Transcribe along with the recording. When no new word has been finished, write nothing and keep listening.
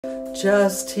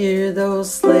Just hear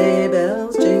those sleigh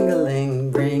bells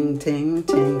jingling, ring ting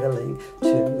tingling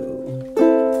too.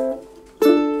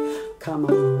 Come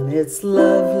on, it's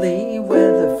lovely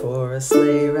weather for a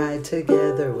sleigh ride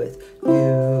together with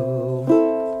you.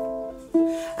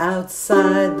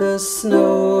 Outside the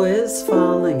snow is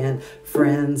falling and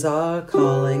friends are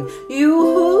calling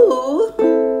you.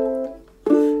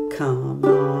 Come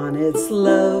on, it's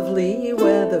lovely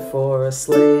weather for a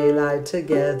sleigh ride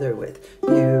together with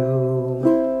you.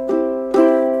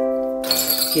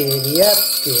 Giddy up,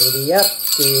 giddy up,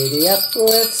 giddy up,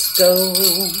 let's go.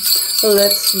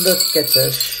 Let's look at the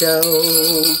show.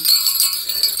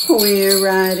 We're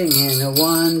riding in a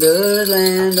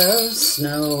wonderland of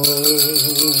snow.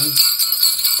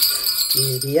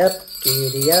 Giddy up,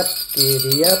 giddy up,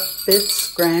 giddy up, it's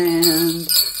grand,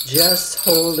 just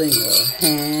holding your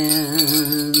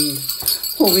hand.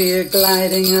 We're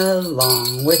gliding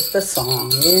along with the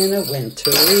song in a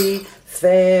wintry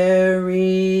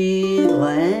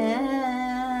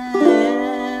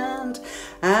fairyland.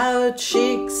 Our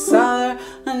cheeks are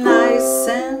nice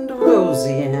and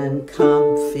rosy and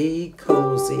comfy,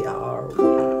 cozy are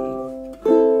we.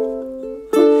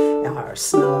 Are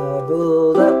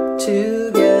snuggled up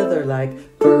together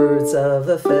like birds of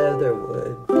a feather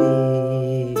would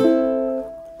be.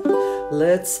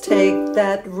 Let's take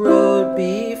that road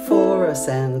before us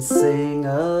and sing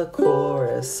a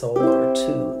chorus or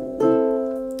two.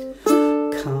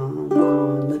 Come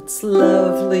on, it's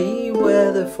lovely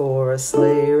weather for a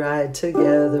sleigh ride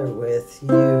together with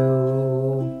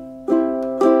you.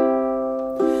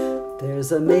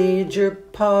 There's a major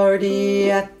party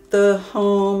at the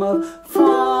home of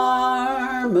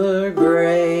Farmer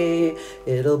Gray.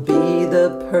 It'll be the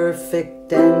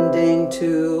perfect ending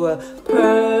to a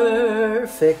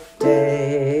perfect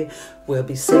day. We'll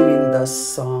be singing the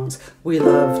songs we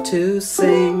love to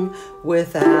sing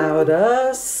without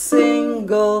a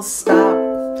single stop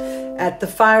at the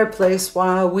fireplace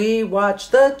while we watch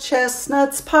the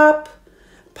chestnuts pop,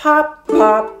 pop,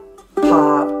 pop,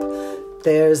 pop.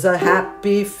 There's a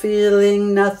happy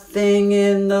feeling nothing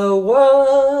in the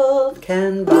world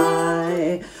can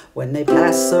buy when they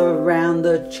pass around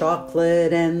the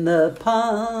chocolate and the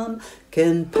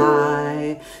pumpkin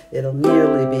pie. It'll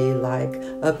nearly be like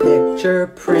a picture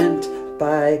print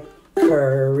by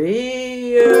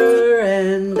Currier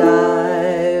and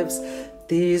Ives.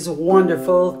 These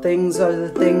wonderful things are the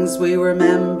things we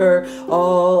remember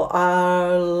all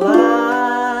our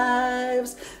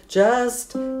lives.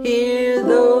 Just hear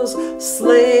those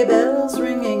sleigh bells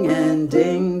ringing and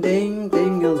ding, ding,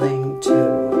 ding-a-ling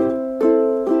too.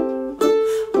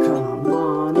 Come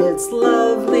on, it's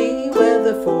lovely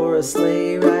weather for a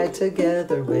sleigh ride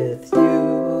together with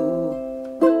you.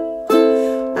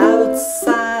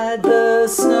 Outside the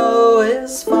snow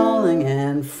is falling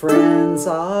and friends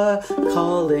are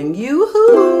calling you.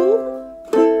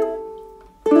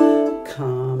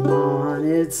 Come on,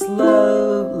 it's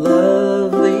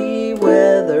lovely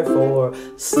weather for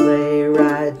sleigh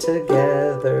ride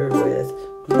together with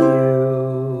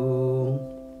you.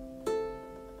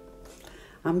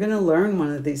 I'm gonna learn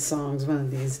one of these songs one of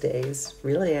these days.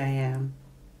 Really, I am.